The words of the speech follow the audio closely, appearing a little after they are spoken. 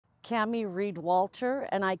Kammy Walter,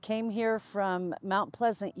 and I came here from Mount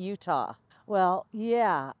Pleasant, Utah. Well,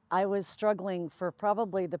 yeah, I was struggling for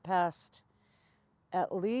probably the past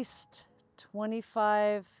at least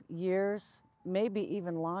 25 years, maybe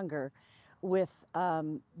even longer, with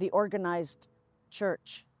the organized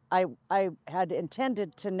church. I had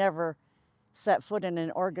intended to never set foot in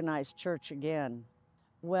an organized church again.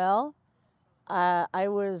 Well, I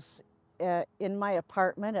was in my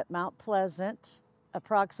apartment at Mount Pleasant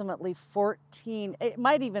approximately 14, it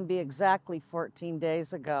might even be exactly 14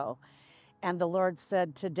 days ago. And the Lord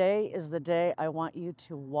said, today is the day I want you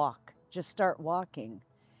to walk. Just start walking.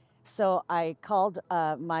 So I called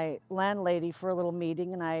my landlady for a little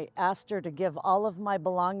meeting, and I asked her to give all of my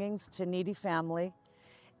belongings to needy family,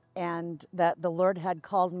 and that the Lord had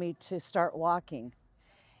called me to start walking.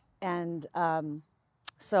 And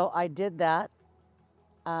so I did that.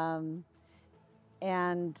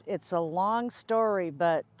 And it's a long story,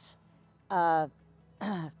 but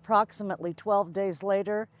approximately 12 days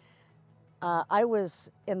later, I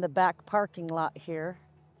was in the back parking lot here,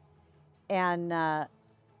 and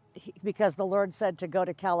because the Lord said to go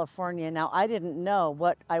to California. Now, I didn't know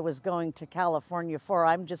what I was going to California for.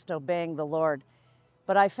 I'm just obeying the Lord.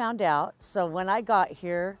 But I found out. So when I got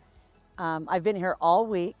here, I've been here all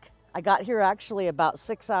week. I got here actually about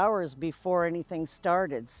 6 hours before anything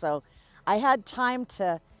started. So I had time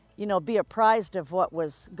to, be apprised of what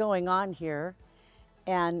was going on here.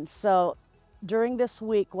 And so during this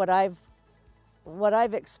week, what I've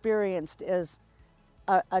experienced is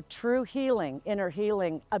a true healing, inner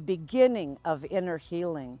healing, a beginning of inner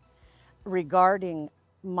healing regarding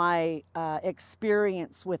my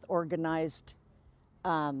experience with organized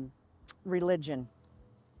religion.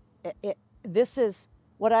 This is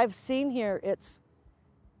what I've seen here.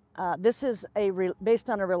 This is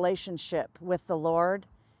based on a relationship with the Lord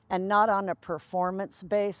and not on a performance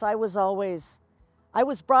base. I was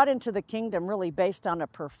brought into the kingdom really based on a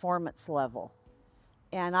performance level.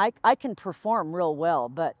 And I can perform real well,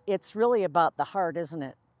 but it's really about the heart, isn't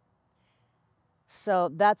it? So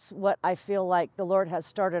that's what I feel like the Lord has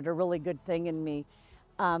started a really good thing in me.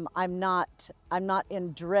 I'm not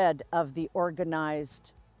in dread of the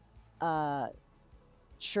organized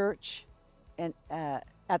church, and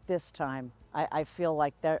at this time, I feel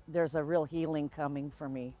like there's a real healing coming for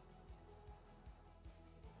me.